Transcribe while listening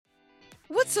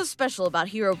What's so special about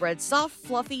Hero Bread's soft,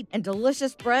 fluffy, and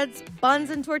delicious breads, buns,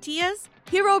 and tortillas?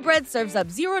 Hero Bread serves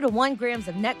up 0 to 1 grams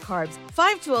of net carbs,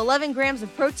 5 to 11 grams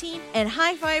of protein, and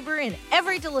high fiber in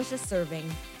every delicious serving.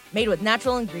 Made with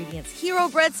natural ingredients, Hero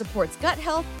Bread supports gut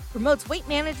health, promotes weight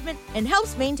management, and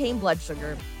helps maintain blood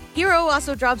sugar. Hero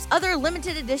also drops other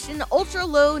limited edition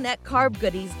ultra-low net carb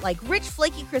goodies like rich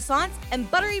flaky croissants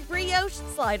and buttery brioche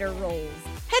slider rolls.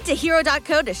 Head to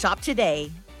hero.co to shop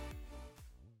today.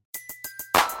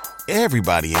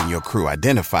 Everybody in your crew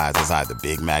identifies as either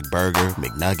Big Mac Burger,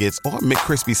 McNuggets, or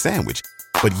McCrispy Sandwich.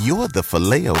 But you're the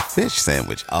Filet-O-Fish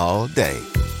Sandwich all day.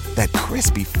 That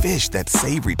crispy fish, that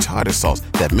savory tartar sauce,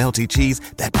 that melty cheese,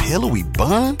 that pillowy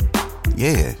bun.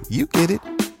 Yeah, you get it.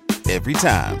 Every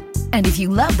time. And if you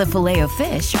love the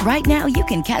Filet-O-Fish, right now you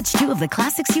can catch 2 of the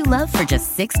classics you love for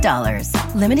just $6.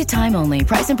 Limited time only.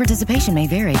 Price and participation may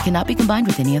vary. Cannot be combined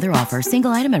with any other offer.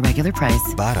 Single item at regular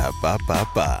price.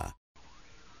 Ba-da-ba-ba-ba.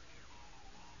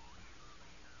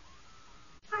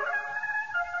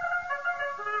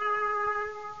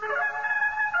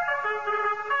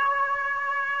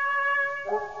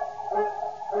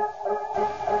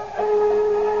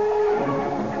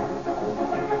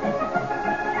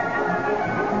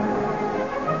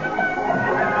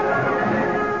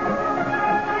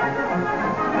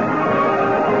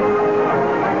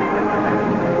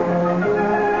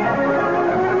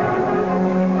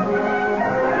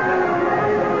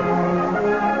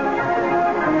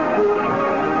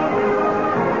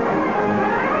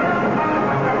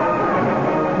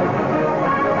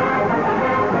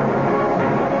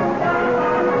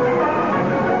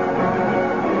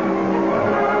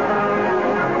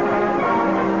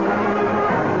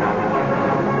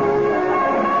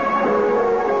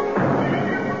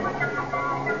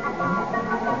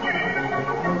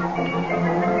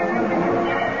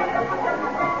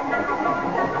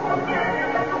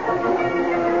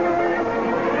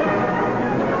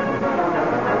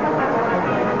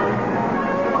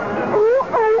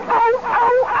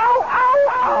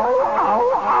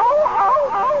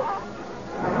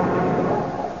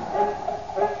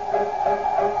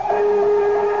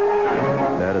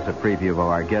 Preview of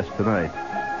our guest tonight.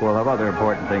 We'll have other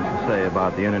important things to say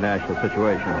about the international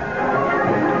situation.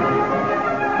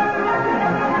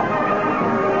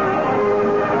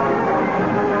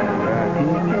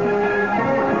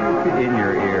 In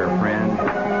your ear, friend.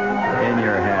 In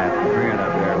your hat. Bring it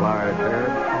up there, large there.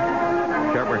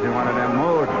 Shepherd's in one of them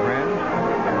moods, friend.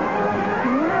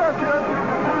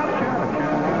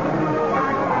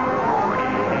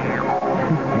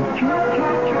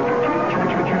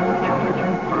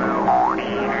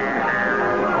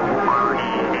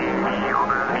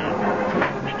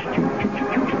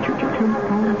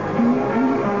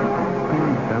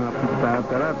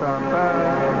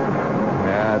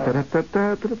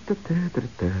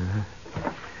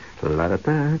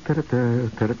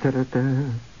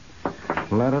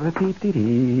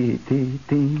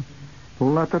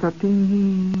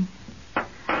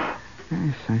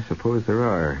 Yes, I suppose there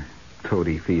are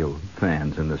Toady Field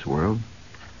fans in this world.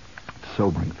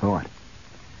 Sobering thought.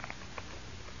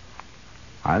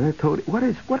 Are there Toady? What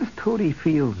does Toady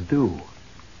Fields do?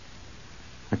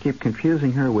 I keep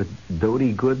confusing her with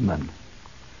Dodie Goodman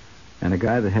and a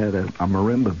guy that had a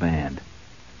marimba band.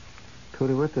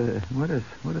 Toady, what is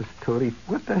Toady?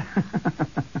 What the?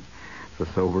 It's a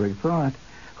sobering thought.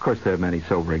 Of course, there are many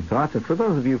sobering thoughts, and for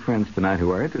those of you friends tonight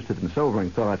who are interested in sobering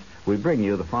thoughts, we bring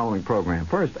you the following program.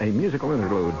 First, a musical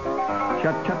interlude.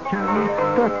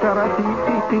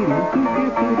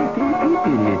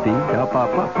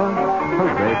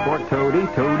 Hooray for Toady,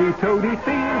 Toady, Toady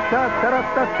Fields,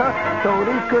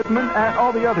 Toady Goodman, and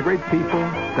all the other great people.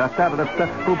 Blah, blah,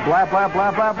 blah,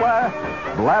 blah, blah, blah.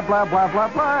 Blah, blah, blah, blah,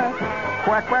 blah.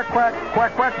 Quack, quack, quack,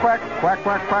 quack, quack, quack, quack,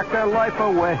 quack, quack, their life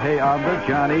away on the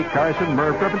Johnny Carson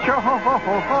Merv Griffin Show. Ho, ho,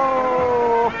 ho,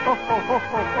 ho. Ho, ho, ho, ho,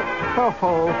 ho,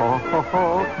 ho, ho, ho,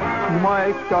 ho.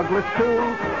 Mike Douglas, too.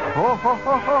 Ho, ho,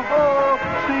 ho, ho, ho.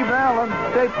 Steve Allen,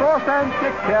 Dave Frost, and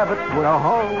Dick Cavett. Well,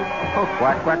 ho, ho,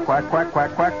 quack, quack, quack, quack,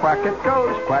 quack, quack, quack, it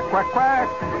goes. Quack, quack, quack.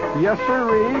 Yes,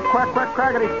 sirree. Quack, quack,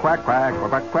 quackity, quack, quack,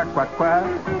 quack, quack, quack, quack.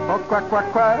 Oh, quack,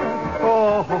 quack, quack.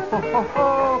 Oh, ho, ho, ho,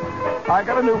 ho. I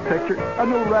got a new picture, a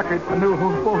new record, a new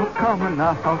book coming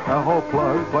out. Oh,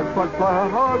 plug, plug, plug, plug,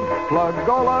 plug,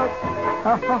 go, luck.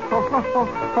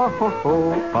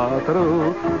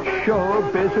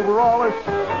 Showbiz over all us,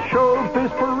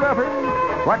 showbiz forever.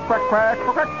 Quack, quack, quack,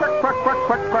 quack, quack, quack, quack,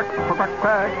 quack, quack,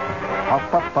 quack,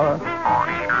 quack, quack.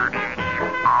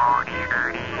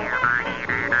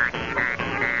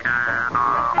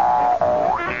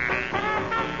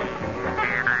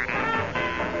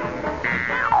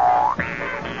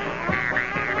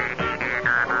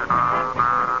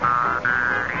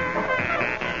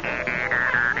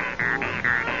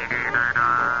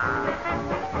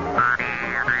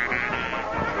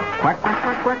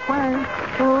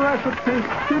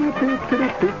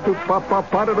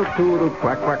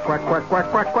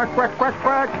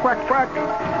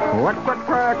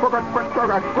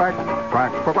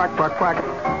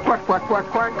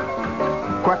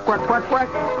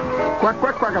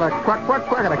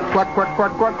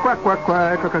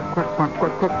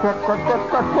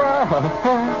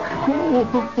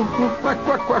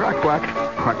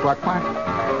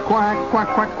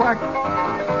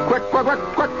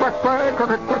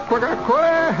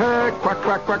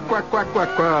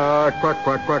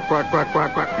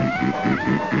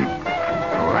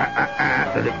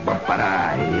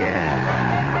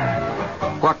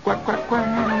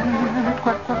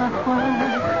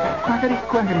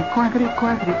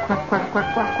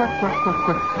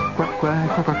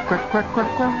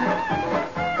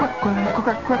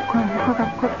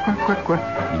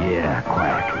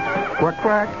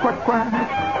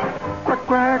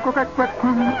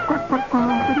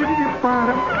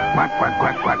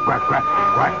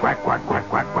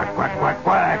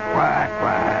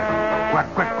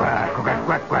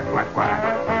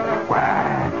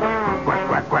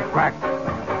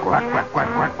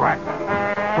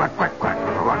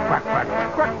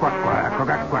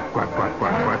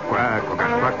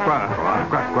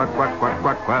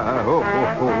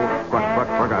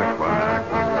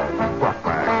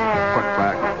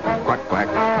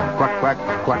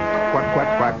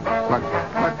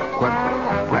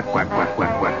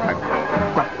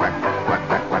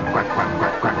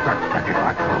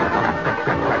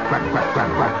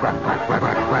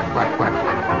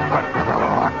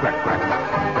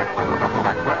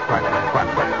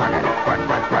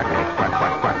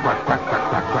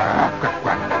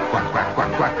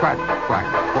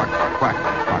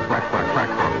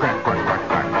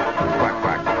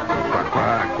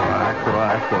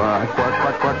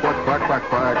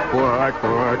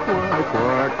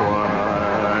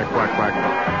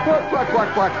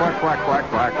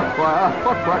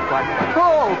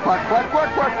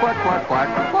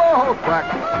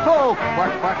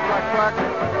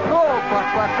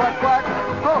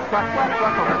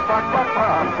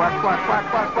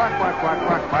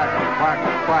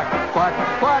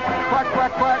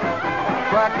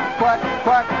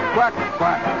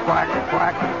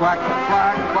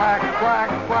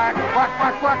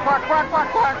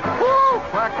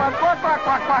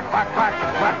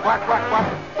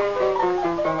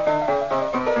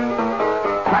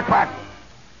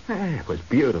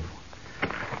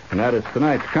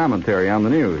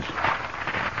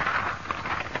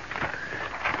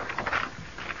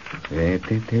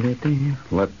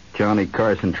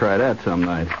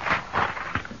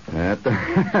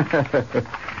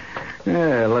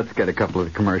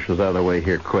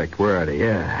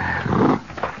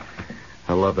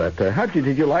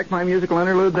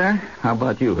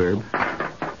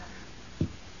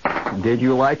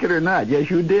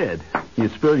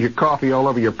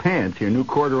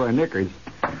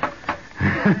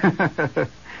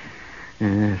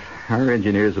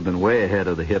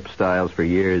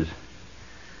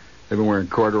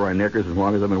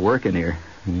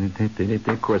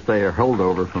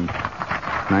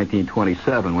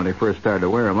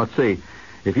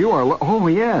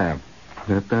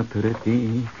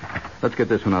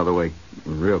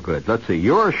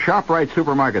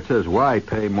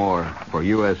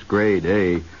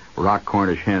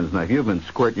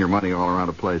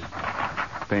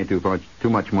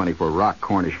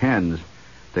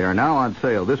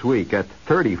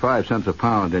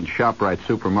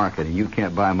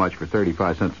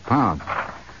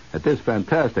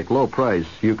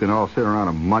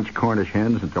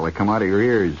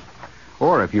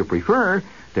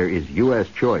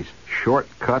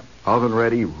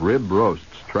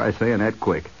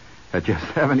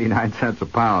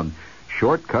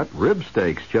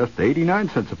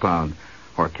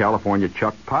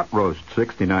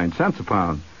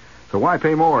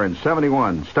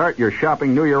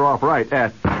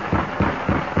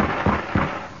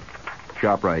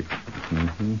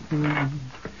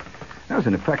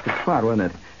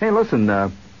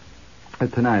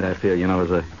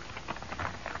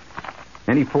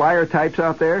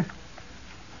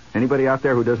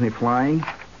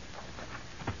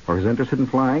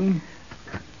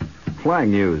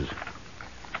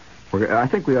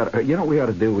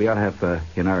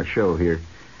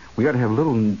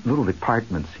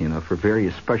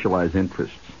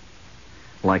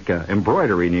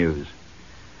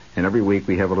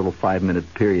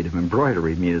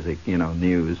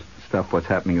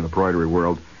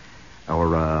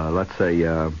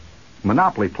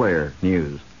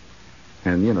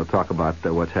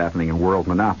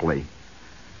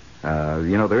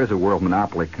 There is a World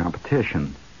Monopoly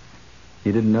competition.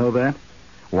 You didn't know that?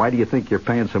 Why do you think you're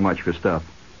paying so much for stuff?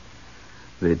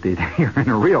 You're in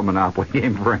a real Monopoly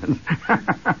game, friends.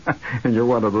 And you're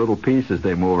one of the little pieces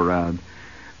they move around.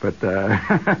 But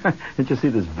didn't you see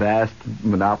this vast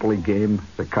Monopoly game,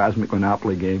 the cosmic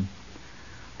Monopoly game,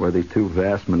 where these two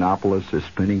vast monopolists are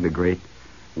spinning the great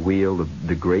wheel,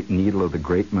 the great needle of the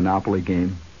great Monopoly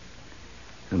game?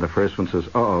 And the first one says,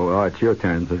 oh, it's your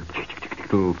turn. The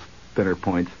little spinner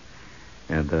points.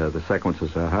 And the second one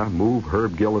says, move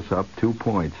Herb Gillis up 2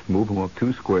 points. Move him up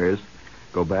 2 squares.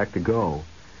 Go back to go.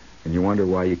 And you wonder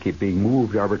why you keep being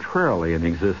moved arbitrarily in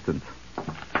existence.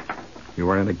 You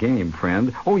are in a game,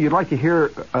 friend. Oh, you'd like to hear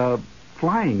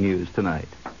flying news tonight.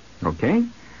 Okay?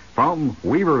 From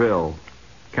Weaverville,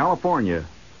 California,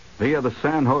 via the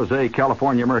San Jose,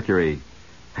 California Mercury.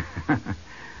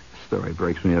 Story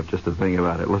breaks me up just to think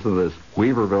about it. Listen to this.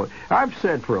 Weaverville. I've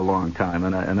said for a long time,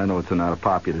 and I know it's not a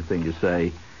popular thing to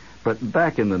say, but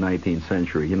back in the 19th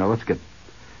century, let's get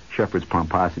Shepard's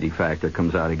pomposity factor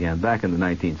comes out again. Back in the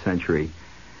 19th century,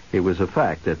 it was a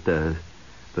fact that the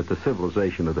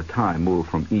civilization of the time moved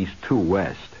from east to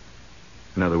west.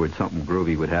 In other words, something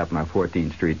groovy would happen on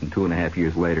 14th Street, and 2.5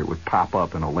 years later it would pop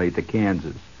up in Olathe,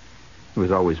 Kansas. It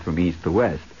was always from east to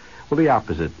west. Well, the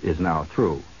opposite is now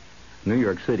true. New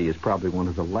York City is probably one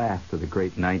of the last of the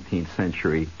great 19th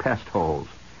century pest holes.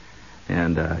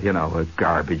 And,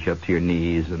 garbage up to your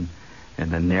knees and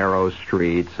the narrow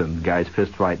streets and guys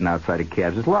fist fighting outside of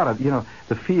cabs. There's a lot of,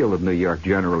 the feel of New York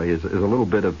generally is a little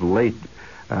bit of late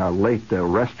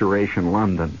Restoration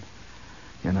London.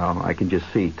 I can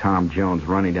just see Tom Jones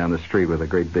running down the street with a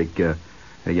great big,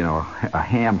 a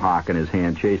ham hock in his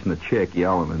hand, chasing a chick,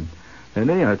 yelling, and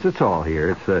it's all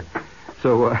here.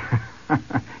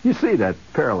 You see that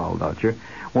parallel, don't you?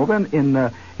 Well, then, in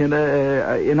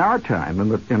our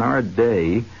time, in our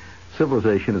day,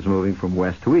 civilization is moving from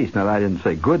west to east. Now, I didn't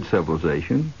say good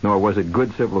civilization, nor was it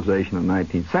good civilization in the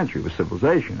 19th century. It was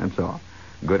civilization, and so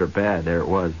good or bad, there it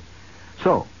was.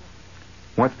 So,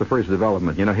 what's the first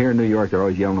development? Here in New York, they're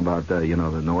always yelling about, the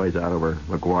noise out over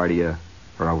LaGuardia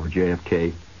or over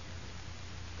JFK.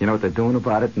 You know what they're doing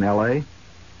about it in L.A.?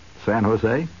 San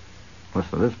Jose?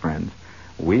 Listen to this, friends.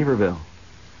 Weaverville.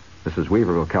 This is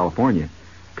Weaverville, California.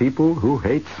 People who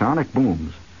hate sonic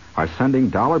booms are sending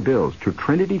dollar bills to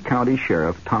Trinity County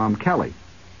Sheriff Tom Kelly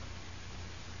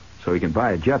so he can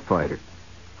buy a jet fighter.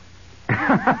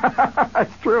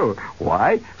 That's true.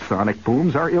 Why? Sonic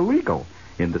booms are illegal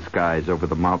in the skies over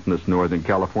the mountainous Northern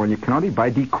California county by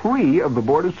decree of the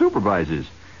Board of Supervisors.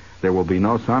 There will be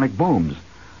no sonic booms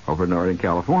over Northern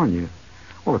California.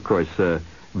 Well, of course, the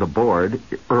board,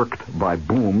 irked by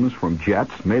booms from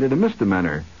jets, made it a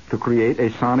misdemeanor to create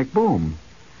a sonic boom.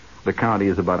 The county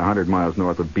is about 100 miles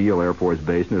north of Beale Air Force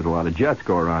Base, and there's a lot of jets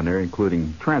go around there,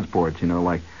 including transports,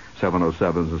 like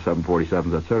 707s and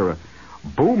 747s, etc.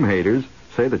 Boom haters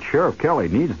say that Sheriff Kelly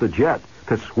needs the jet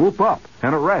to swoop up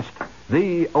and arrest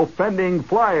the offending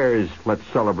flyers. Let's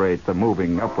celebrate the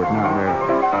moving upward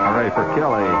mountain. Hooray for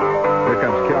Kelly. Here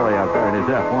comes Kelly out there in his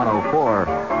F-104,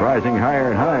 rising higher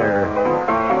and higher.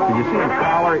 Did you see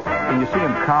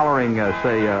him collaring,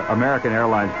 American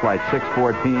Airlines Flight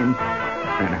 614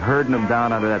 and herding them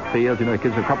down onto that field? He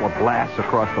gives a couple of blasts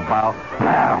across the bow.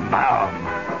 Bam, bam.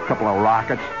 A couple of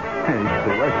rockets.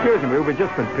 Excuse me, we've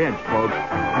just been pinched, folks.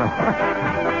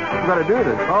 You better do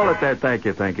this. Hold it there. Thank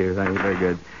you. Very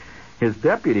good. His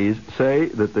deputies say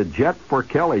that the Jet for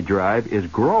Kelly drive is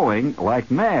growing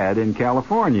like mad in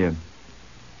California.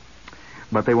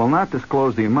 But they will not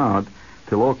disclose the amount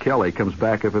till old Kelly comes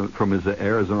back from his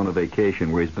Arizona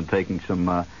vacation, where he's been taking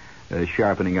some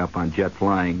sharpening up on jet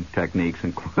flying techniques,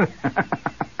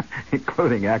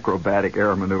 including acrobatic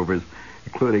air maneuvers,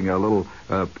 including a little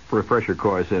refresher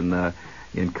course in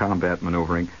combat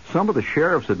maneuvering. Some of the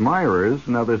sheriff's admirers,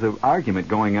 now there's an argument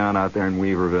going on out there in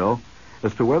Weaverville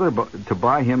as to whether to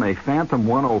buy him a Phantom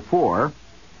 104.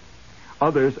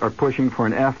 Others are pushing for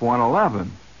an F-111.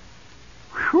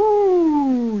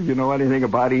 Whew! You know anything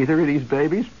about either of these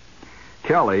babies?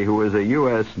 Kelly, who is a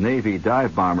U.S. Navy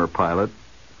dive bomber pilot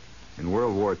in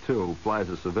World War II, flies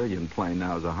a civilian plane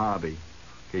now as a hobby.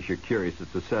 In case you're curious,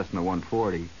 it's a Cessna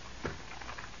 140.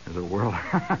 There's a world...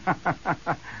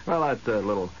 Well, that's a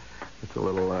little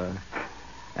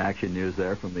action news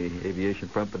there from the aviation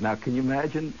front. But now, can you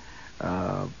imagine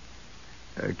the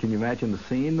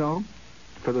scene, though?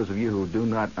 For those of you who do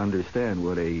not understand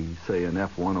what an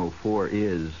F-104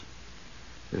 is,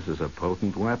 this is a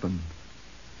potent weapon.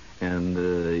 And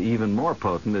even more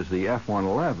potent is the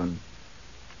F-111.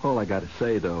 All I got to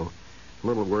say, though, a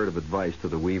little word of advice to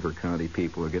the Weaver County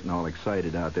people who are getting all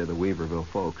excited out there, the Weaverville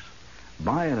folks.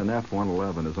 buying an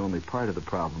F-111 is only part of the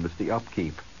problem. It's the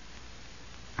upkeep.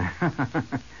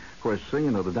 Of course, so,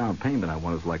 the down payment I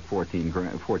want is like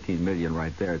 $14 million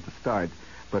right there at the start.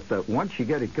 But once you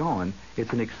get it going,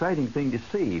 it's an exciting thing to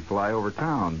see. Fly over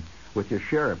town with your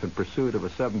sheriff in pursuit of a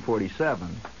 747.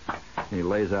 And he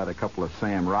lays out a couple of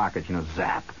SAM rockets,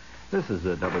 zap. This is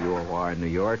the WOR in New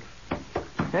York.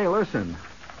 Hey, listen,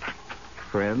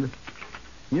 friend.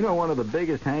 One of the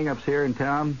biggest hang-ups here in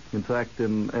town, in fact,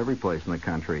 in every place in the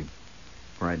country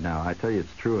right now, I tell you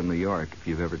it's true in New York, if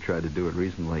you've ever tried to do it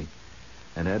recently,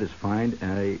 and that is find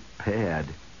an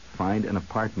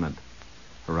apartment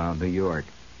around New York.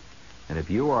 And if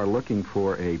you are looking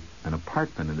for an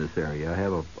apartment in this area, I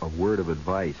have a word of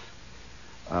advice.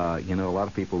 A lot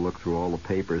of people look through all the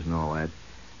papers and all that,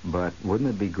 but wouldn't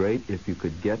it be great if you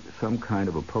could get some kind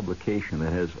of a publication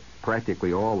that has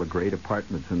practically all the great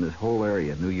apartments in this whole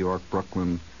area, New York,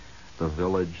 Brooklyn, the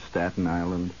Village, Staten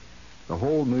Island, the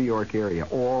whole New York area,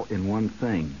 all in one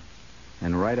thing,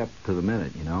 and right up to the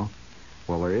minute,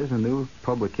 Well, there is a new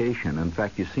publication. In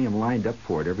fact, you see them lined up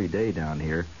for it every day down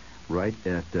here, right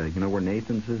at, where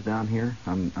Nathan's is down here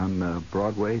on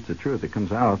Broadway? It's the truth. It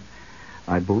comes out,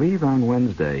 I believe, on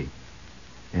Wednesday,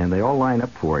 and they all line up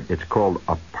for it. It's called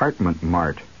Apartment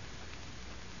Mart.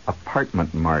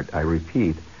 Apartment Mart, I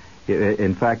repeat.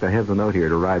 In fact, I have the note here.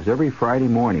 It arrives every Friday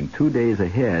morning, 2 days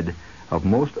ahead of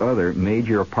most other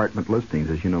major apartment listings.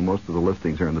 As you know, most of the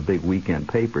listings are in the big weekend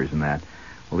papers and that.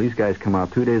 Well, these guys come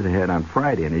out 2 days ahead on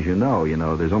Friday, and as you know,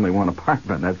 there's only one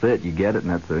apartment. That's it. You get it,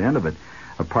 and that's the end of it.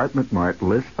 Apartment Mart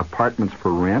lists apartments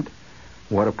for rent,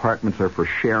 what apartments are for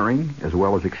sharing, as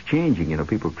well as exchanging.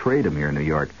 People trade them here in New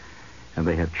York. And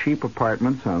they have cheap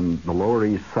apartments on the Lower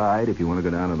East Side, if you want to go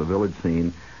down to the Village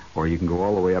scene, or you can go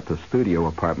all the way up to studio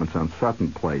apartments on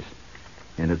Sutton Place.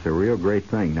 And it's a real great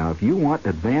thing. Now, if you want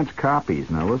advance copies,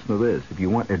 now listen to this. If you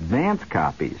want advance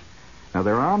copies, now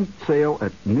they're on sale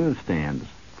at newsstands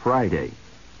Friday,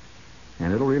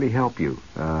 and it'll really help you.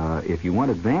 If you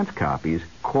want advance copies,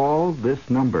 call this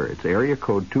number. It's area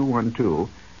code 212,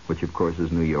 which of course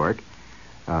is New York.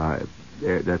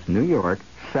 That's New York,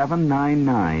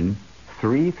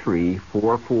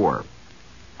 799-3344.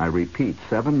 I repeat,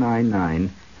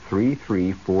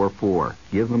 799-3344.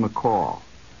 Give them a call,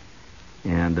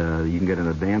 and you can get an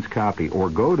advance copy. Or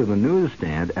go to the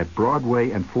newsstand at Broadway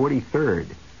and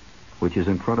 43rd, which is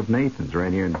in front of Nathan's,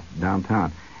 right here in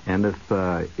downtown. And if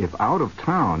you're out of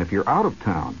town,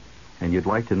 and you'd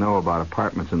like to know about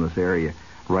apartments in this area,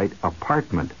 write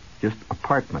apartment, just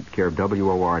apartment, care of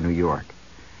WOR New York.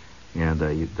 And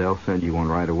they'll send you one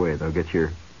right away. They'll get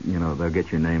your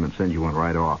name and send you one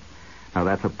right off. Now,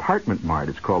 that's Apartment Mart.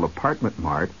 It's called Apartment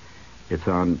Mart. It's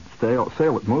on sale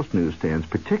at most newsstands,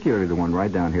 particularly the one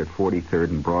right down here at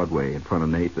 43rd and Broadway in front of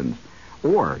Nathan's.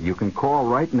 Or you can call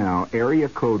right now, area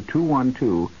code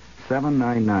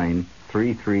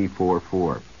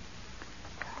 212-799-3344.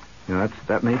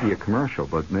 That may be a commercial,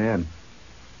 but, man,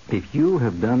 if you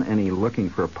have done any looking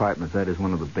for apartments, that is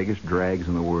one of the biggest drags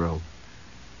in the world.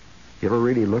 You ever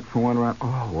really look for one around?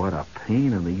 Oh, what a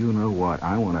pain in the you-know-what.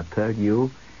 I want to tell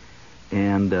you.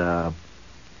 And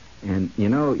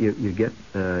you get,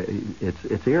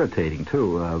 it's irritating,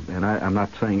 too. And I'm not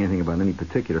saying anything about any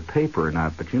particular paper or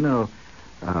not, but well,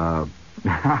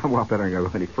 better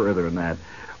not go any further than that.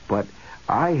 But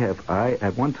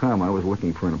at one time I was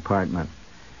looking for an apartment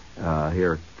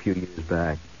here a few years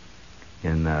back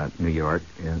in New York,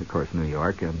 and of course New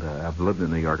York, and I've lived in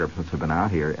New York ever since I've been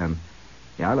out here, and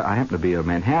I happen to be a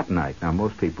Manhattanite. Now,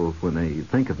 most people, when they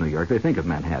think of New York, they think of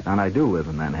Manhattan, and I do live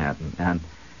in Manhattan,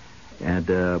 and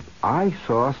I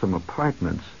saw some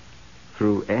apartments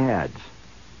through ads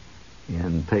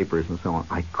in papers and so on.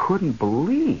 I couldn't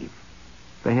believe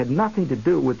they had nothing to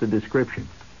do with the description.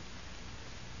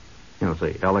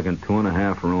 Say, elegant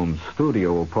 2.5-room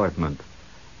studio apartment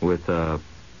with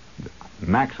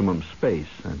maximum space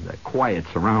and quiet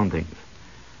surroundings.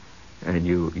 And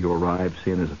you arrive,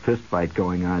 seeing there's a fist fight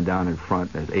going on down in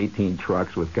front. There's 18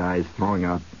 trucks with guys throwing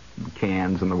out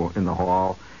cans in the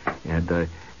hall. And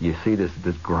you see this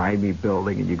grimy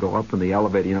building, and you go up in the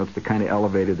elevator. It's the kind of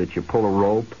elevator that you pull a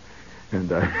rope.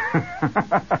 And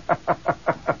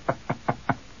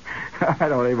I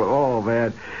don't even, oh,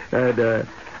 man. And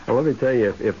let me tell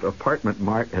you, if Apartment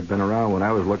Mart had been around when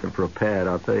I was looking for a pad,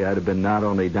 I'll tell you, I'd have been not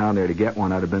only down there to get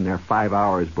one, I'd have been there 5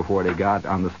 hours before they got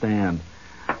on the stand.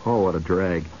 Oh, what a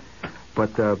drag.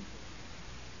 But, this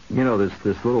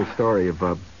little story of,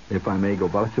 if I may go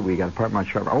by, let's see, we got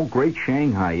Apartment Mart. Oh, Great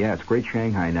Shanghai. Yeah, it's Great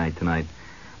Shanghai night tonight,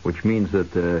 which means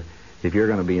that if you're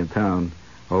going to be in town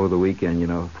over the weekend,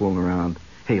 fooling around,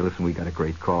 hey, listen, we got a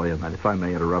great call in. If I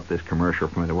may interrupt this commercial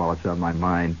for a minute while it's on my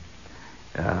mind.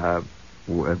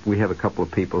 we have a couple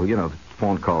of people,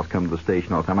 phone calls come to the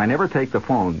station all the time. I never take the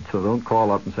phone, so don't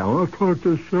call up and say, "Oh, talk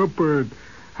to Shepard."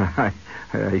 I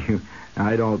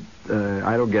don't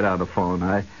get on the phone.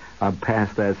 I'm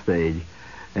past that stage.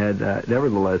 And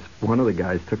nevertheless, one of the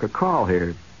guys took a call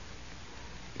here,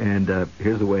 and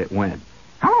here's the way it went.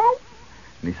 Hello?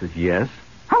 And he says, "Yes."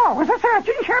 Hello, is this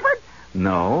Gene Shepard?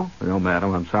 No,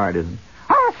 madam, I'm sorry, it isn't.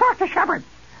 Oh, it's Dr. Shepard.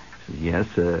 He says,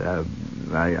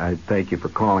 "Yes, I thank you for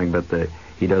calling, but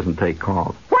he doesn't take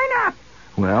calls." Why not?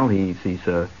 Well, he's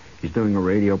doing a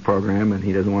radio program, and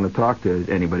he doesn't want to talk to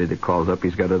anybody that calls up.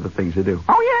 He's got other things to do.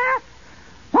 Oh, yeah?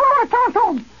 Well, I want to talk to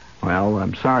him. Well,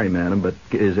 I'm sorry, madam, but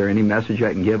is there any message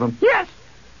I can give him? Yes.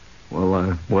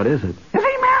 Well, what is it? Is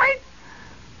he married?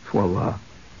 Well,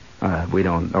 we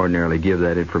don't ordinarily give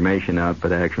that information out,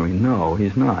 but actually, no,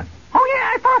 he's not. Oh, yeah,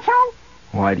 I thought so.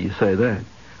 Why do you say that?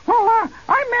 Well,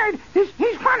 I'm married.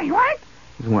 He's funny, right?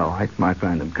 Well, I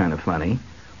find him kind of funny.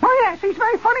 Oh, yes, he's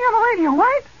very funny on the radio,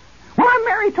 right? Well, I'm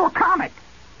married to a comic,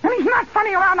 and he's not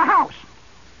funny around the house.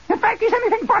 In fact, he's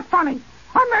anything but funny.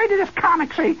 I'm married to this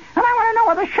comic, see, and I want to know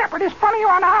whether Shepard is funny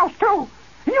around the house, too.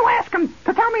 And you ask him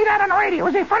to tell me that on the radio.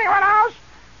 Is he funny around the house?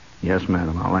 Yes,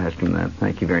 madam, I'll ask him that.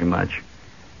 Thank you very much.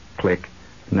 Click.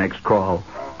 Next call.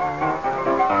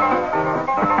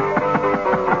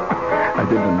 I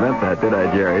didn't invent that, did I,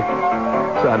 Jerry?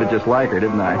 Sounded just like her,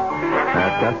 didn't I?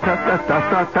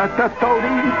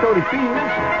 Toady Fields.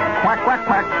 Quack, quack,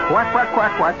 quack. Quack, quack,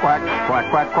 quack, quack, quack. Quack,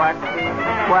 quack, quack.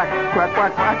 Quack, quack,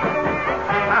 quack,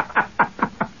 quack.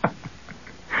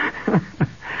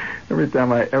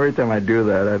 Every time I do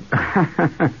that,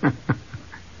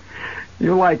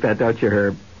 you like that, don't you,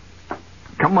 Herb?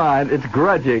 Come on, it's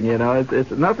grudging,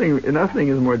 It's nothing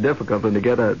is more difficult than to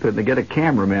get a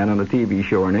cameraman on a TV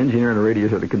show or an engineer on a radio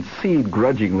show to concede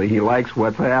grudgingly he likes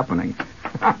what's happening.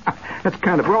 That's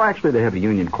actually they have a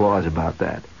union clause about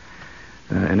that.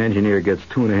 An engineer gets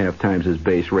 2.5 times his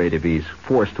base rate if he's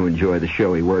forced to enjoy the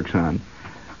show he works on.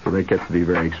 So that gets to be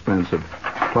very expensive.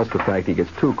 Plus the fact he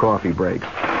gets 2 coffee breaks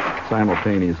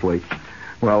simultaneously.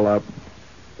 Well,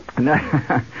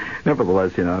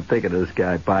 nevertheless, I'm thinking of this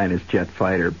guy buying his jet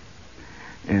fighter,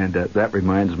 and that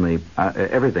reminds me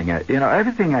everything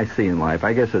I see in life.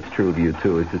 I guess it's true of you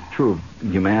too. It's true of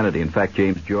humanity. In fact,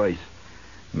 James Joyce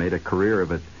made a career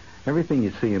of it. Everything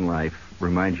you see in life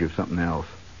reminds you of something else.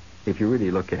 If you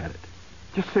really look at it,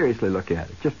 just seriously look at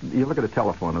it. You look at a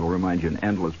telephone; it'll remind you of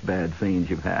endless bad scenes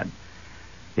you've had.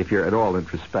 If you're at all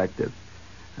introspective,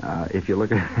 if you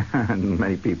look at, and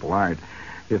many people aren't.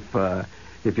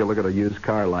 If you look at a used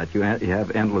car lot, you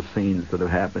have endless scenes that have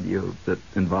happened to you that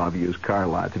involve used car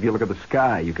lots. If you look at the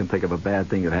sky, you can think of a bad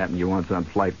thing that happened to you once on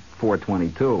Flight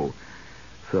 422.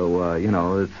 So,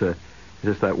 it's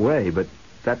just that way. But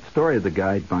that story of the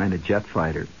guy buying a jet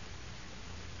fighter,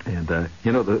 and,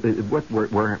 what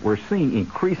we're seeing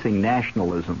increasing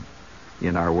nationalism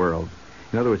in our world.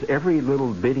 In other words, every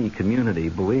little bitty community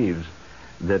believes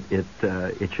that it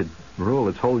should rule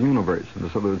its whole universe. And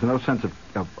so there's no sense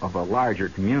of a larger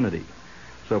community.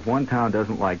 So if one town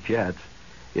doesn't like jets,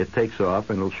 it takes off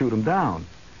and it'll shoot them down.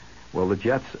 Well, the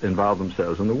jets involve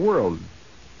themselves in the world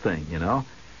thing,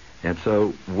 And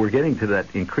so we're getting to that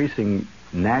increasing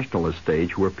nationalist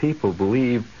stage where people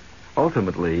believe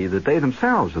ultimately that they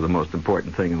themselves are the most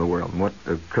important thing in the world. And what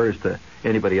occurs to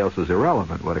anybody else is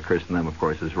irrelevant. What occurs to them, of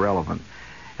course, is relevant.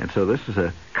 And so this is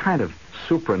a kind of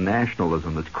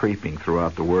supranationalism that's creeping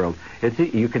throughout the world.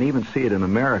 You can even see it in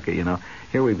America,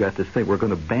 Here we've got this thing. We're going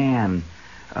to ban,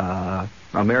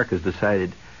 America's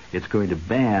decided it's going to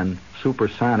ban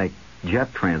supersonic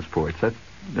jet transports.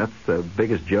 That's the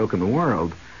biggest joke in the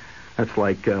world. That's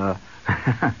like,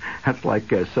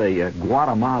 say,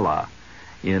 Guatemala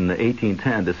in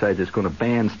 1810 decides it's going to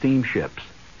ban steamships.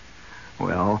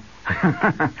 Well,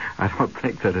 I don't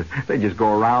think that they just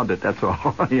go around it. That's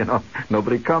all.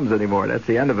 Nobody comes anymore. That's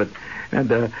the end of it. And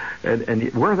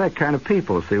we're that kind of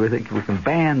people. See, we think we can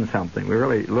ban something. We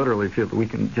really, literally feel that we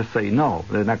can just say no.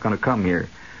 They're not going to come here.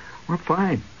 We're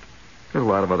fine. There's a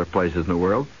lot of other places in the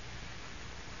world.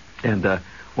 And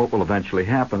what will eventually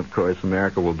happen, of course,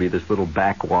 America will be this little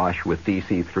backwash with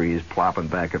DC-3s plopping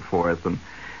back and forth, and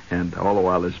all the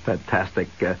while there's fantastic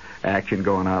action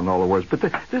going on in all the worlds. But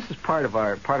this is part of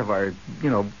our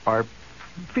our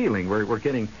feeling. We're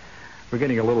getting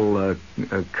a little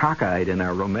cockeyed in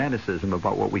our romanticism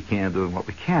about what we can do and what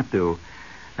we can't do.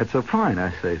 And so fine,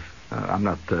 I say, I'm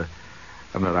not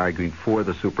arguing for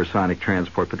the supersonic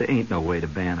transport, but there ain't no way to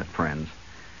ban it, friends.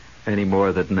 Any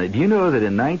more than... Do you know that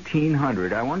in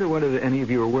 1900, I wonder whether any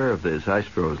of you are aware of this. I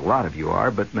suppose a lot of you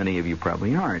are, but many of you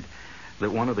probably aren't.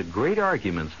 that one of the great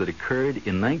arguments that occurred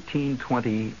in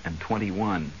 1920 and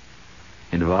 21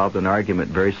 involved an argument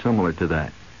very similar to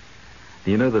that.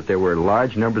 Do you know that there were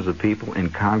large numbers of people in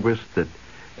Congress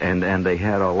and they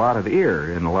had a lot of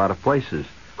ear in a lot of places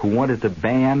who wanted to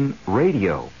ban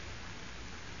radio?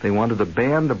 They wanted to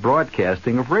ban the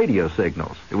broadcasting of radio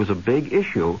signals. It was a big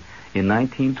issue in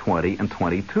 1920 and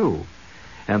 22.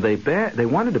 And they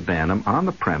wanted to ban them on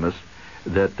the premise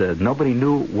that nobody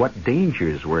knew what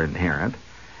dangers were inherent,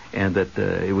 and that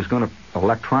it was going to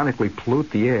electronically pollute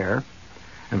the air,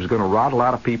 and it was going to rot a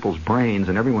lot of people's brains,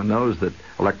 and everyone knows that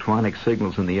electronic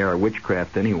signals in the air are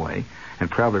witchcraft anyway,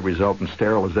 and probably result in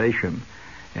sterilization.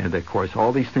 And, of course,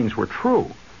 all these things were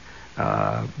true.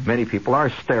 Many people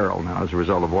are sterile now as a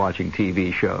result of watching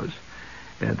TV shows,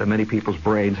 and many people's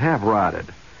brains have rotted.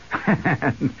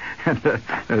 and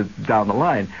down the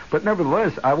line. But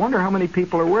nevertheless, I wonder how many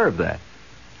people are aware of that.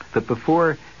 That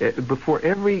before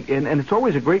every... And it's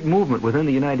always a great movement within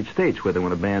the United States where they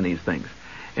want to ban these things.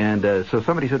 And so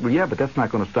somebody said, well, yeah, but that's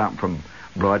not going to stop them from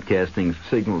broadcasting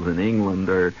signals in England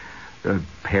or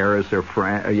Paris or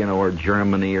France, or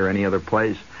Germany or any other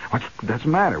place. What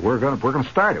doesn't matter. We're going to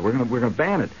start it. We're going to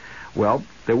ban it. Well,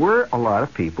 there were a lot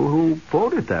of people who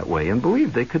voted that way and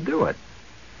believed they could do it.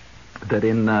 That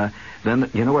then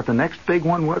you know what the next big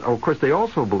one was? Oh, of course, they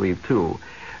also believed too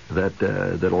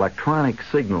that electronic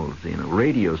signals,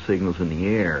 radio signals in the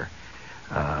air,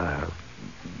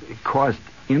 caused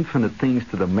infinite things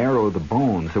to the marrow of the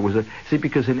bones. There was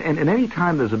because in any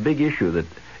time there's a big issue that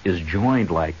is joined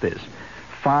like this,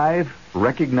 5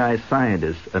 recognized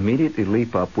scientists immediately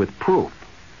leap up with proof.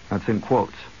 That's in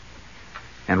quotes,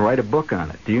 and write a book on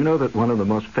it. Do you know that one of the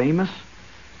most famous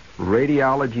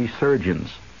radiology surgeons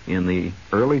in the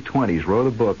early 20s wrote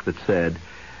a book that said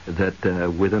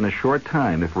that within a short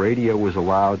time, if radio was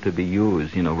allowed to be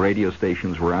used, radio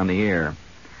stations were on the air,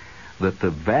 that the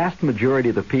vast majority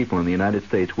of the people in the United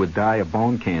States would die of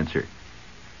bone cancer.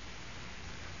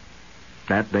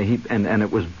 And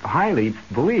it was highly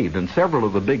believed, and several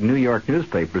of the big New York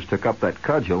newspapers took up that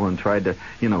cudgel and tried to,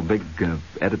 big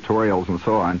editorials and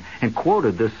so on, and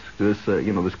quoted this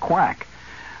quack.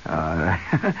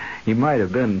 He might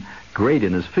have been great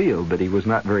in his field, but he was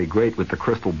not very great with the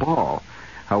crystal ball.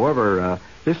 However,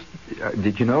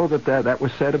 did you know that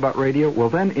was said about radio? Well,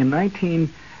 then in the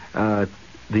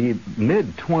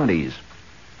mid-20s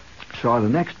saw the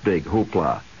next big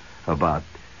hoopla about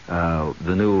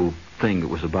the new thing that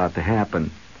was about to happen.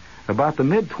 About the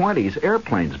mid-20s,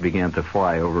 airplanes began to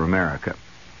fly over America,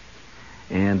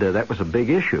 and that was a big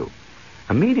issue.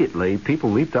 Immediately,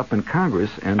 people leaped up in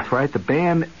Congress and tried to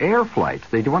ban air flights.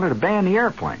 They wanted to ban the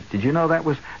airplanes. Did you know there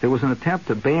was an attempt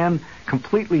to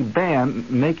completely ban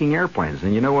making airplanes?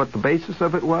 And you know what the basis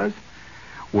of it was?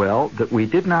 Well, that we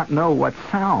did not know what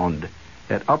sound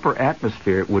at upper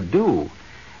atmosphere would do.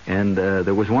 And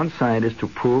there was one scientist who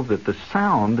proved that the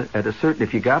sound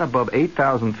if you got above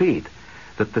 8,000 feet,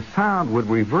 that the sound would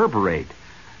reverberate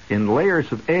in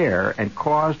layers of air and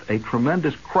caused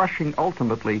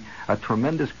ultimately a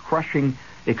tremendous crushing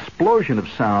explosion of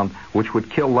sound which would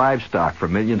kill livestock for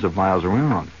millions of miles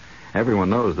around. Everyone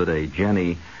knows that a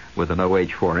Jenny with an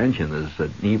OH-4 engine is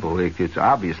an evil. It's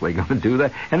obviously going to do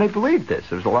that. And they believed this.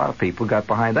 There's a lot of people who got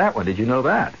behind that one. Did you know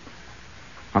that?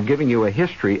 I'm giving you a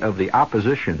history of the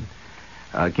opposition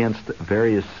against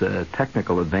various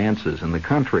technical advances in the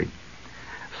country.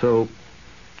 So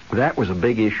that was a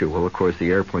big issue. Well, of course,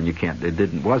 the airplane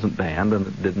wasn't banned, and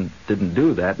it didn't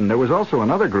do that. And there was also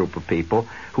another group of people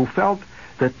who felt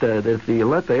that if you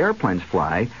let the airplanes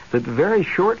fly, that very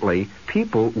shortly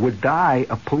people would die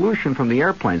of pollution from the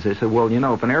airplanes. They said, well,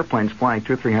 if an airplane's flying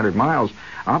 200 or 300 miles,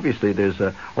 obviously there's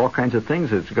all kinds of things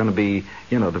that's going to be,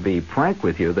 to be frank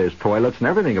with you, there's toilets and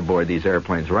everything aboard these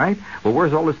airplanes, right? Well,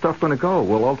 where's all this stuff going to go?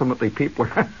 Well, ultimately people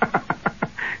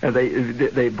and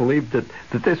they believed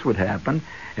that this would happen.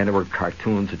 And there were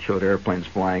cartoons that showed airplanes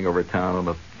flying over town, and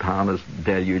the town is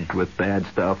deluged with bad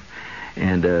stuff.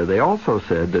 And they also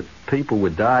said that people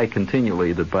would die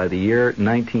continually, that by the year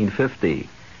 1950,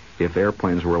 if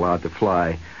airplanes were allowed to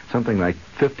fly, something like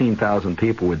 15,000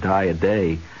 people would die a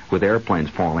day with airplanes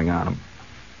falling on them.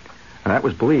 And that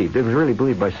was believed. It was really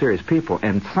believed by serious people,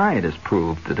 and scientists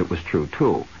proved that it was true,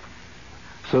 too.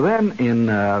 So then in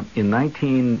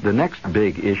the next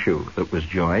big issue that was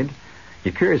joined,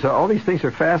 you're curious, all these things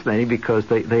are fascinating because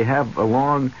they have a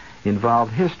long,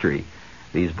 involved history,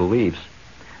 these beliefs.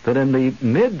 That in the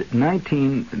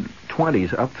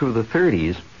mid-1920s up through the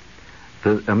 30s,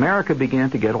 America began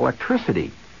to get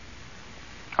electricity.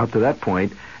 Up to that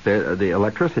point, the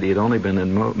electricity had only been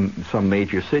in some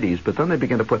major cities, but then they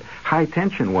began to put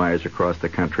high-tension wires across the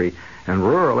country, and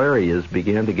rural areas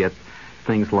began to get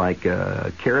things like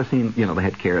kerosene. They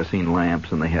had kerosene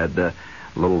lamps, and they had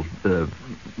little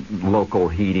local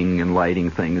heating and lighting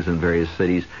things in various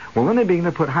cities. Well, then they began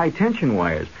to put high-tension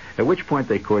wires, at which point,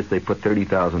 they put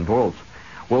 30,000 volts.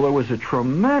 Well, there was a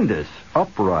tremendous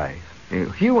uprise,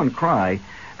 hue and cry,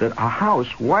 that a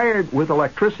house wired with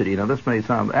electricity, now this may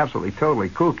sound absolutely totally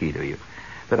kooky to you,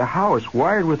 that a house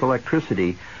wired with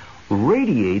electricity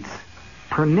radiates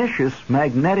pernicious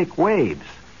magnetic waves.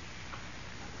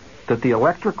 That the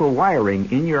electrical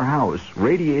wiring in your house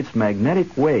radiates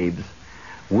magnetic waves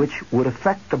which would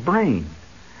affect the brain.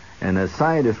 And a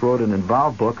scientist wrote an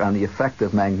involved book on the effect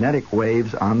of magnetic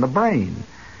waves on the brain.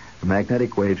 The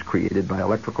magnetic waves created by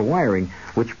electrical wiring,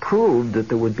 which proved that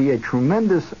there would be a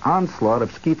tremendous onslaught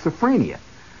of schizophrenia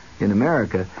in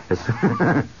America as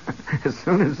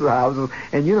soon as the houses...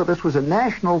 And, this was a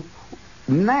national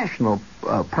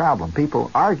problem. People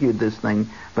argued this thing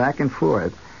back and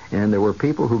forth, and there were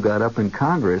people who got up in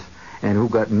Congress and who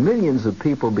got millions of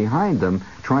people behind them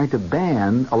trying to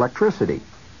ban electricity,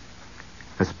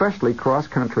 especially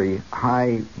cross-country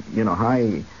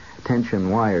high-tension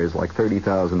wires like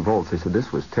 30,000 volts. They said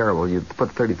this was terrible. You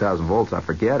put 30,000 volts out,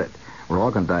 forget it. We're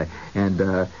all going to die. And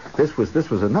this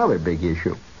was another big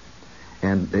issue,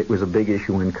 and it was a big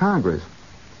issue in Congress.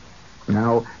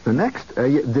 Now, the next,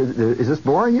 is this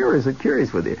boring you or is it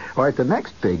curious with you? All right, the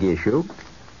next big issue,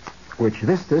 which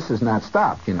this has not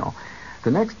stopped,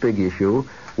 The next big issue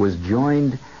was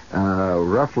joined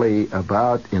roughly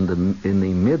about in the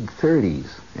mid-30s,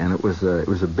 and it was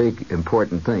a big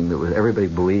important thing. Everybody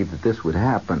believed that this would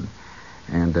happen,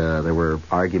 and there were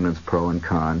arguments pro and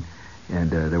con,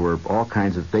 and there were all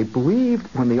kinds of. They believed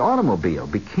when the automobile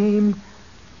became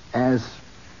as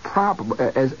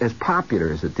popular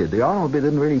as it did. The automobile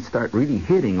didn't really start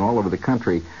hitting all over the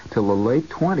country till the late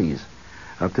 20s.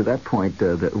 Up to that point,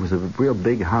 it was a real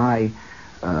big high.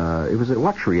 It was a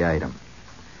luxury item,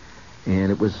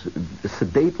 and it was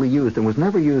sedately used and was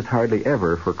never used hardly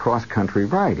ever for cross-country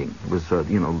riding. It was, there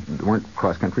weren't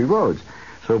cross-country roads.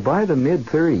 So by the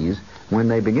mid-30s, when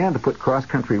they began to put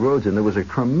cross-country roads in, there was a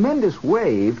tremendous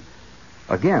wave,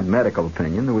 again, medical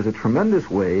opinion, there was a tremendous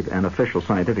wave and official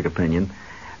scientific opinion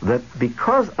that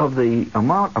because of the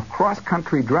amount of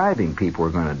cross-country driving people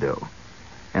were going to do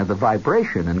and the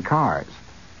vibration in cars,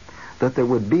 that there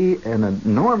would be an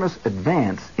enormous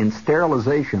advance in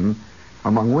sterilization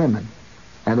among women,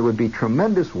 and there would be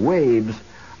tremendous waves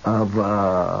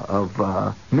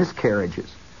of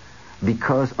miscarriages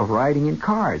because of riding in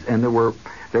cars. And there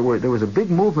was a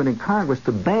big movement in Congress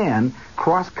to ban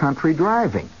cross-country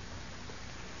driving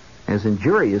as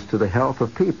injurious to the health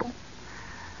of people.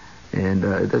 And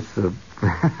this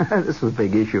is a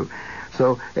big issue.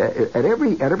 So at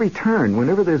every turn,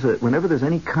 whenever there's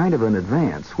any kind of an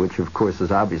advance, which of course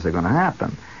is obviously going to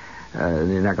happen,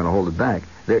 they're not going to hold it back.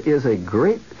 There is a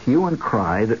great hue and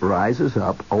cry that rises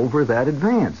up over that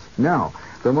advance. Now,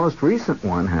 the most recent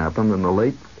one happened in the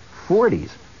late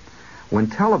 40s when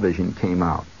television came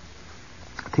out.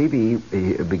 TV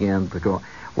began to go.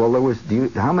 Well, there was.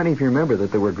 How many of you remember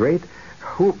that there were great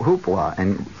hoopla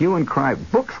and hue and cry?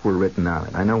 Books were written on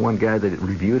it. I know one guy that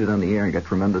reviewed it on the air and got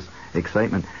tremendous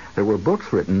excitement. There were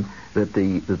books written that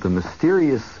the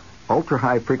mysterious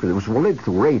ultra-high frequency was related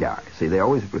to radar. See, they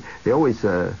always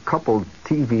coupled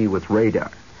TV with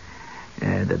radar,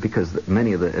 and because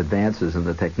many of the advances in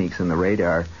the techniques in the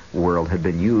radar world had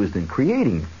been used in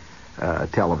creating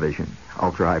television,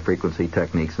 ultra-high frequency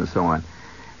techniques and so on.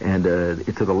 And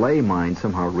to the lay mind,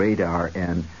 somehow radar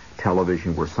and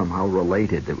television were somehow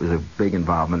related. It was a big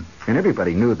involvement, and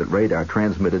everybody knew that radar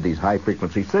transmitted these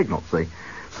high-frequency signals. See?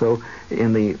 So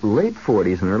in the late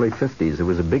 40s and early 50s, there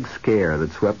was a big scare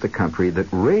that swept the country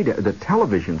that the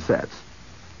television sets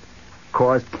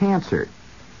caused cancer.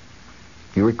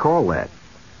 You recall that?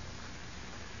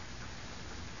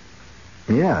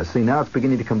 Yeah, see, now it's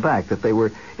beginning to come back that they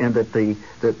were, and that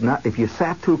if you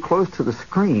sat too close to the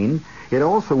screen, it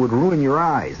also would ruin your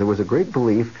eyes. There was a great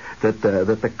belief that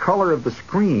the color of the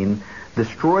screen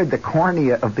destroyed the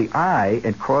cornea of the eye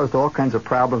and caused all kinds of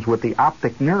problems with the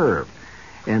optic nerve.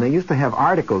 And they used to have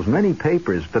articles, many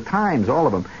papers, the Times, all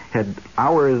of them, had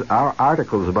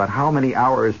articles about how many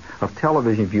hours of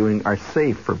television viewing are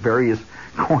safe for various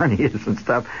corneas and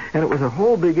stuff. And it was a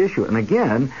whole big issue. And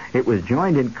again, it was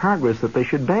joined in Congress that they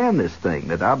should ban this thing,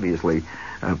 that obviously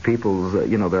people's,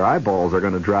 their eyeballs are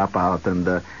going to drop out and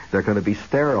they're going to be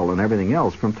sterile and everything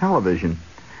else from television.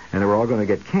 And they're all going to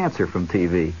get cancer from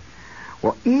TV.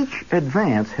 Well, each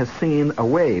advance has seen a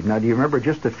wave. Now, do you remember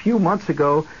just a few months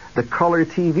ago, the color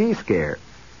TV scare?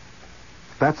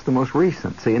 That's the most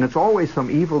recent. See, and it's always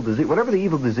some evil disease. Whatever the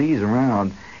evil disease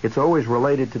around, it's always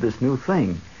related to this new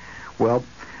thing. Well,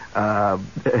 the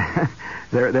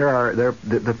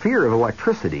fear of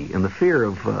electricity and the fear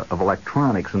of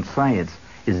electronics and science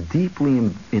is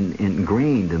deeply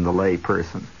ingrained in the lay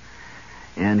person.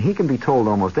 And he can be told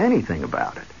almost anything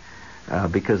about it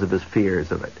because of his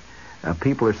fears of it.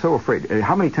 People are so afraid.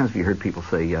 How many times have you heard people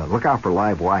say, look out for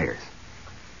live wires?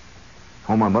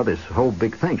 Oh, my mother's whole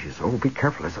big thing. She says, oh, be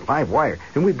careful, there's a live wire.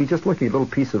 And we'd be just looking at a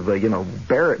little piece of,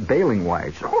 baling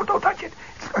wire. She says, oh, don't touch it.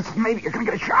 Maybe you're going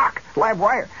to get a shock. Live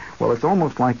wire. Well, it's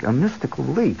almost like a mystical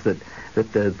belief that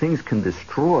things can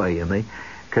destroy, and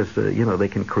because they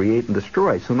can create and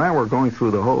destroy. So now we're going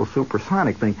through the whole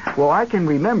supersonic thing. Well, I can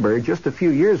remember just a few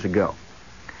years ago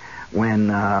when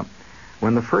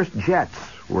the first jets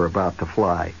were about to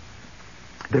fly,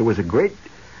 there was a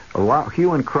lot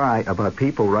hue and cry about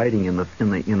people writing in the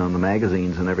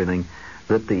magazines and everything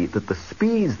that the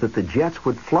speeds that the jets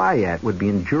would fly at would be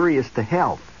injurious to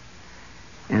health,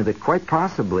 and that quite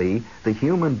possibly the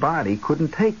human body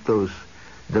couldn't take those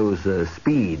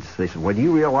speeds. They said, well, do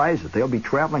you realize that they'll be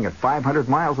traveling at 500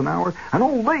 miles an hour? An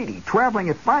old lady traveling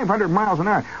at 500 miles an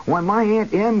hour. When my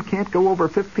Aunt M can't go over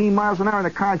 15 miles an hour in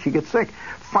the car and she gets sick.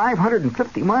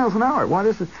 550 miles an hour. Well,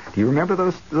 do you remember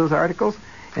those articles?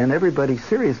 And everybody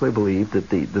seriously believed that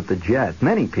the jet,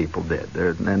 many people did.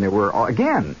 And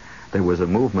there was a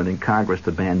movement in Congress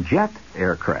to ban jet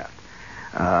aircraft,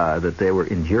 that they were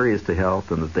injurious to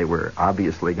health and that they were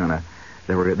obviously going to,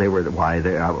 I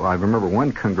remember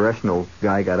one congressional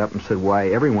guy got up and said, why,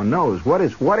 everyone knows, what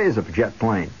is a jet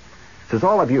plane? Says,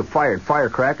 all of you fired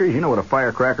firecrackers, you know what a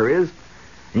firecracker is?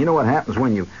 And you know what happens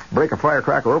when you break a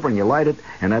firecracker open and you light it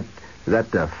and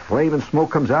that flame and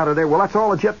smoke comes out of there? Well, that's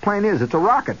all a jet plane is. It's a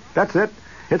rocket. That's it.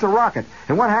 It's a rocket.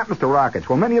 And what happens to rockets?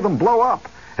 Well, many of them blow up,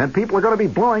 and people are going to be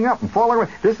blowing up and falling away.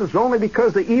 This is only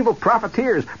because the evil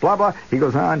profiteers, blah, blah. He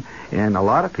goes on, and a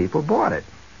lot of people bought it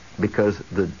because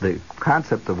the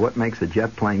concept of what makes a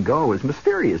jet plane go is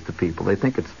mysterious to people. They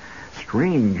think it's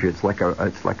strange. It's like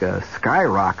a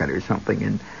skyrocket or something,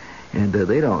 and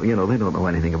they don't know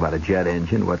anything about a jet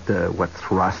engine, what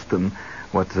thrust and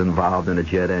what's involved in a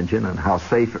jet engine and how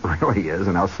safe it really is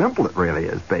and how simple it really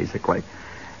is, basically.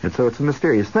 And so it's a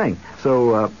mysterious thing.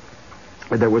 So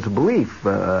there was a belief,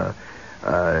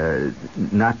 and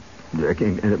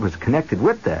it was connected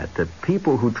with that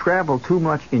people who travel too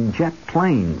much in jet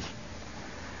planes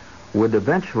would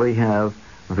eventually have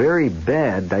very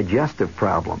bad digestive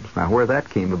problems. Now, where that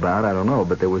came about, I don't know,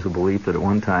 but there was a belief that at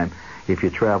one time, if you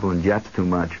travel in jets too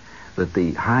much, that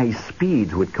the high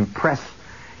speeds would compress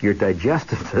your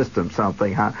digestive system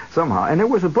somehow. And there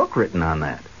was a book written on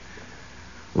that,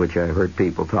 which I heard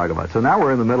people talk about. So now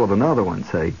we're in the middle of another one,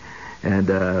 say. And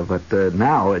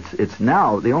now it's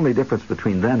now the only difference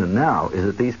between then and now is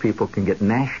that these people can get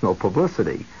national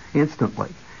publicity instantly,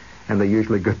 and they're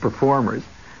usually good performers.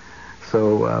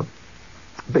 So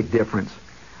big difference.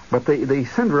 But the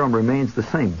syndrome remains the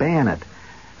same. Ban it.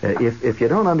 If you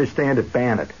don't understand it,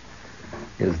 ban it.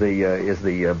 Is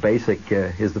the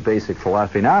basic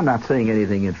philosophy. Now, I'm not saying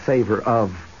anything in favor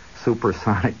of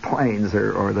supersonic planes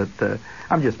or that.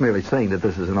 I'm just merely saying that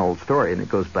this is an old story, and it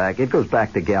goes back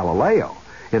to Galileo.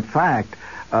 In fact,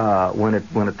 when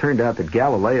it turned out that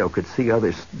Galileo could see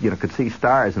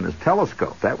stars in his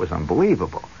telescope, that was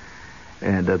unbelievable,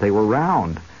 and they were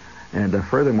round. And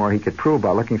furthermore, he could prove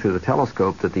by looking through the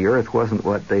telescope that the Earth wasn't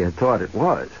what they had thought it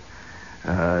was.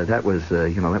 That was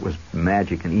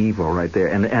magic and evil right there.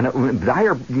 And the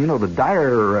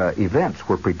dire events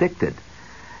were predicted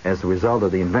as a result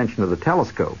of the invention of the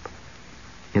telescope.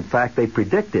 In fact, they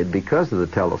predicted, because of the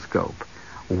telescope,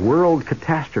 world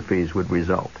catastrophes would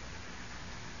result.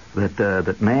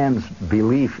 That man's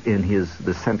belief in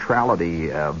the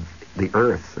centrality of the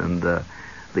Earth and the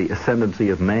ascendancy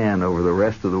of man over the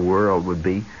rest of the world would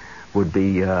be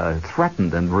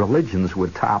threatened, and religions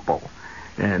would topple.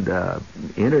 And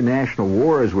international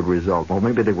wars would result. Well,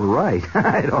 maybe they were right.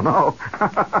 I don't know.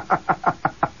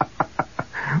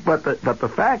 But the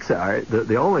facts are,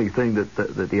 the only thing that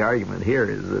the argument here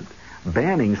is that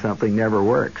banning something never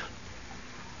works.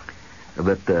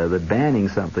 That banning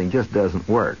something just doesn't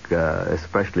work,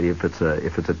 especially if it's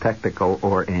a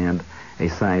technical and a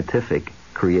scientific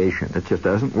creation. It just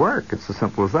doesn't work. It's as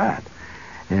simple as that.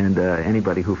 And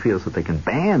anybody who feels that they can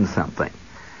ban something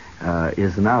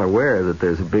is not aware that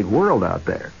there's a big world out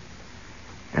there,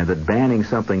 and that banning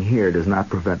something here does not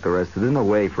prevent the rest. There's no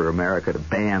way for America to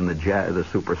ban the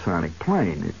supersonic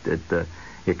plane.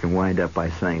 It can wind up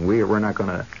by saying we're not going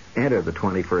to enter the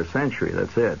 21st century.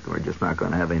 That's it. We're just not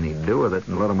going to have anything to do with it,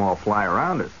 and let them all fly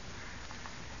around us.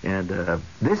 And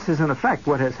this is in effect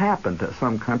what has happened to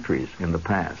some countries in the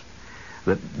past.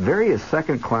 that various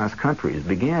second-class countries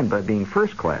began by being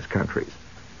first-class countries.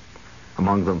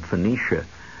 Among them Phoenicia,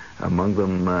 among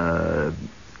them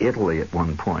Italy at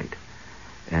one point.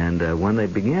 And when they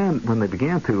began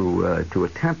to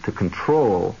attempt to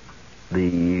control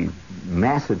the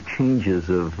massive changes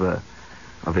of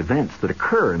events that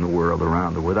occur in the world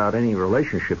around them without any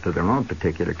relationship to their own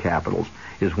particular capitals,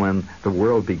 is when the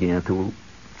world began to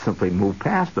simply move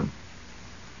past them.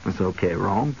 It's okay,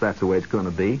 Rome, if that's the way it's going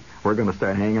to be, we're going to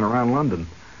start hanging around London.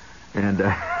 And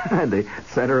the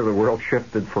center of the world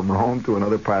shifted from Rome to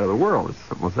another part of the world. As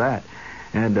simple as that.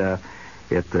 And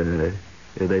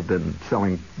they've been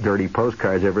selling dirty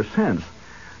postcards ever since.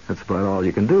 That's about all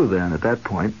you can do then at that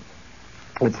point.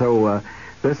 And so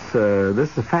this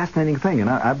is a fascinating thing, and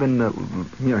I've been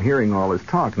hearing all this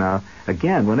talk. Now,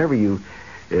 again, whenever you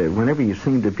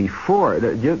seem to be for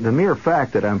the mere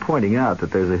fact that I'm pointing out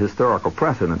that there's a historical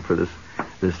precedent for this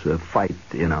fight,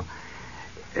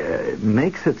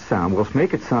 makes it sound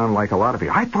like a lot of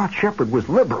people. I thought Shepard was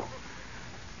liberal.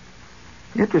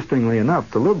 Interestingly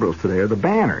enough, the liberals today are the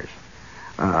banners.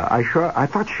 I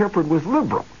thought Shepard was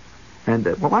liberal, and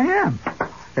well, I am.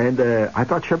 And I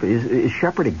thought Shepard is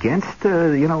Shepard against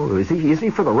is he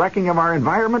for the wrecking of our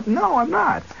environment? No, I'm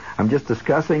not. I'm just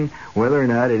discussing whether or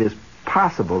not it is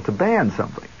possible to ban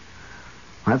something.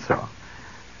 That's all.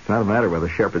 It's not a matter whether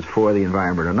Shepard's for the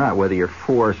environment or not, whether you're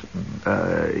for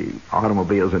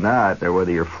automobiles or not, or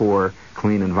whether you're for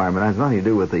clean environment. It has nothing to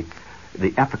do with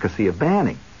the efficacy of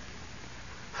banning.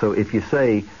 So if you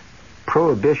say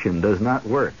prohibition does not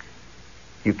work,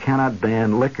 you cannot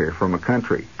ban liquor from a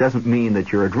country, doesn't mean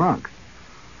that you're a drunk.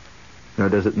 Nor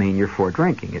does it mean you're for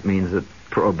drinking. It means that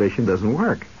prohibition doesn't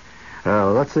work.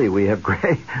 Let's see. We have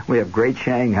great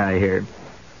Shanghai here,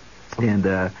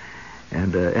 and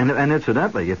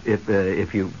incidentally,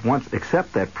 if you once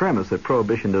accept that premise that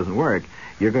prohibition doesn't work,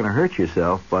 you're going to hurt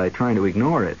yourself by trying to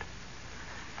ignore it.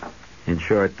 In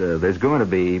short, there's going to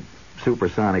be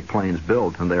supersonic planes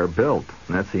built, and they're built,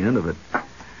 and that's the end of it.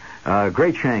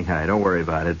 Great Shanghai, don't worry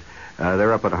about it.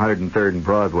 They're up at 103rd and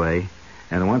Broadway,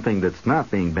 and the one thing that's not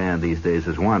being banned these days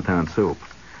is wonton soup.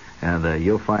 And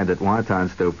you'll find that wonton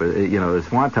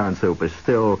soup is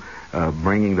still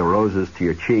bringing the roses to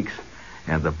your cheeks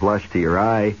and the blush to your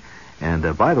eye.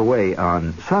 And by the way,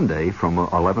 on Sunday from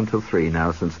 11 till 3,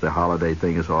 now since the holiday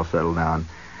thing is all settled down,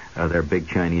 their big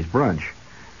Chinese brunch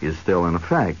is still in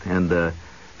effect. And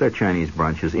their Chinese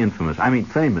brunch is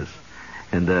famous.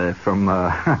 And from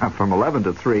 11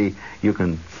 to 3, you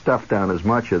can stuff down as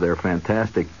much of their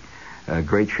fantastic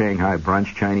Great Shanghai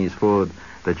brunch Chinese food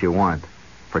that you want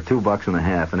for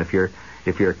 $2.50. And if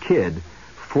you're a kid,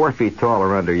 4 feet tall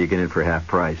or under, you get in for half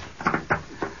price.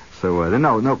 So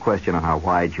no question on how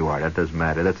wide you are. That doesn't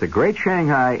matter. That's a Great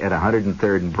Shanghai at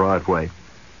 103rd and Broadway.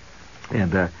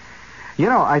 And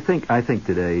I think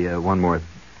today one more,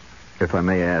 if I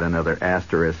may add another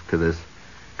asterisk to this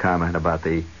comment about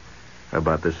the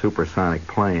supersonic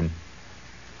plane.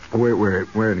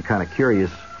 We're in a kind of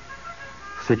curious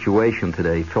situation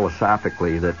today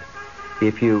philosophically that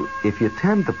if you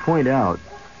tend to point out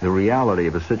the reality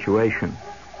of a situation,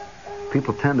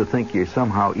 people tend to think you're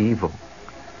somehow evil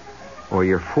or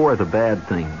you're for the bad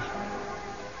things.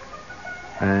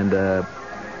 And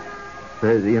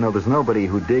there's nobody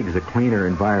who digs a cleaner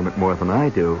environment more than I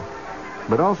do.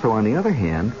 But also, on the other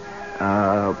hand,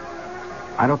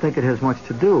 I don't think it has much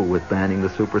to do with banning the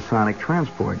supersonic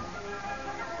transport,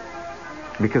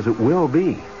 because it will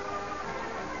be.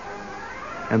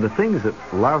 And the things that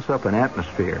louse up an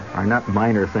atmosphere are not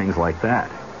minor things like that.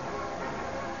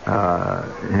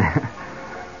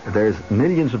 There's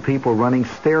millions of people running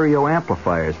stereo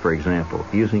amplifiers, for example,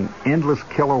 using endless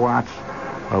kilowatts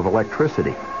of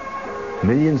electricity.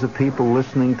 Millions of people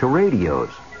listening to radios,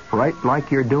 right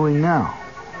like you're doing now,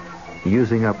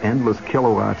 using up endless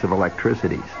kilowatts of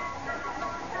electricities.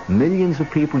 Millions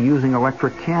of people using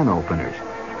electric can openers,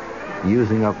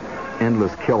 using up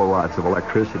endless kilowatts of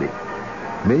electricity.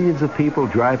 Millions of people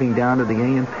driving down to the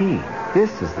A&P. This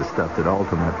is the stuff that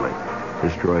ultimately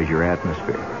destroys your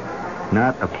atmosphere.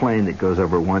 Not a plane that goes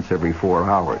over once every 4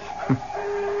 hours.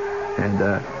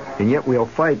 And yet we'll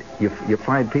fight. You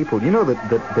find people. You know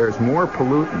that there's more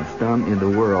pollutants done in the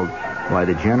world by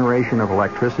the generation of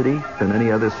electricity than any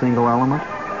other single element.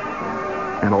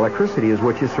 And electricity is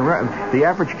what you surround. The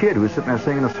average kid who's sitting there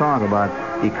singing a song about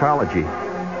ecology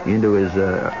into his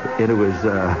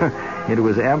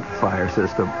amplifier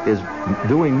system is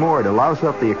doing more to louse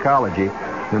up the ecology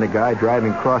than a guy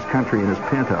driving cross country in his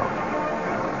Pinto.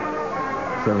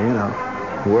 So,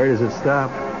 where does it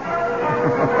stop?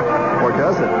 Or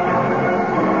does it?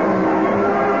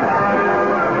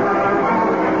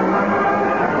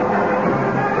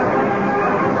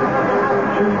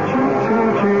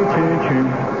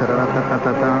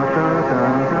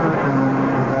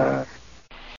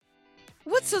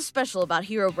 so special about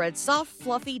Hero Bread's soft,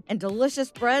 fluffy, and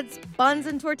delicious breads, buns,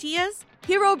 and tortillas?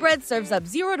 Hero Bread serves up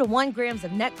 0 to 1 grams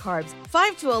of net carbs,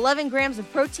 5 to 11 grams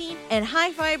of protein, and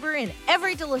high fiber in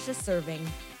every delicious serving.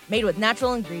 Made with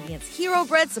natural ingredients, Hero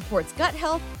Bread supports gut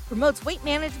health, promotes weight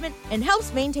management, and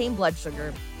helps maintain blood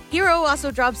sugar. Hero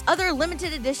also drops other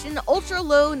limited edition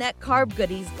ultra-low net carb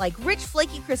goodies like rich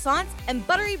flaky croissants and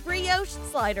buttery brioche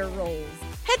slider rolls.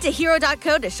 Head to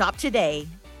hero.co to shop today.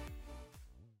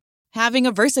 Having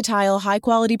a versatile,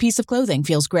 high-quality piece of clothing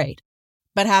feels great.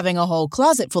 But having a whole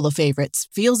closet full of favorites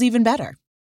feels even better.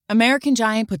 American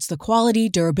Giant puts the quality,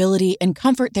 durability, and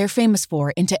comfort they're famous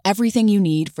for into everything you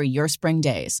need for your spring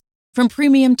days. From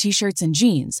premium t-shirts and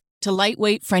jeans to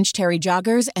lightweight French terry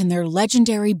joggers and their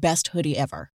legendary best hoodie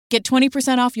ever. Get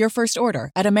 20% off your first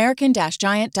order at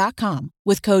American-Giant.com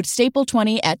with code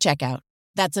STAPLE20 at checkout.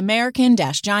 That's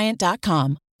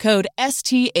American-Giant.com, code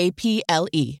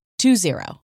STAPLE20.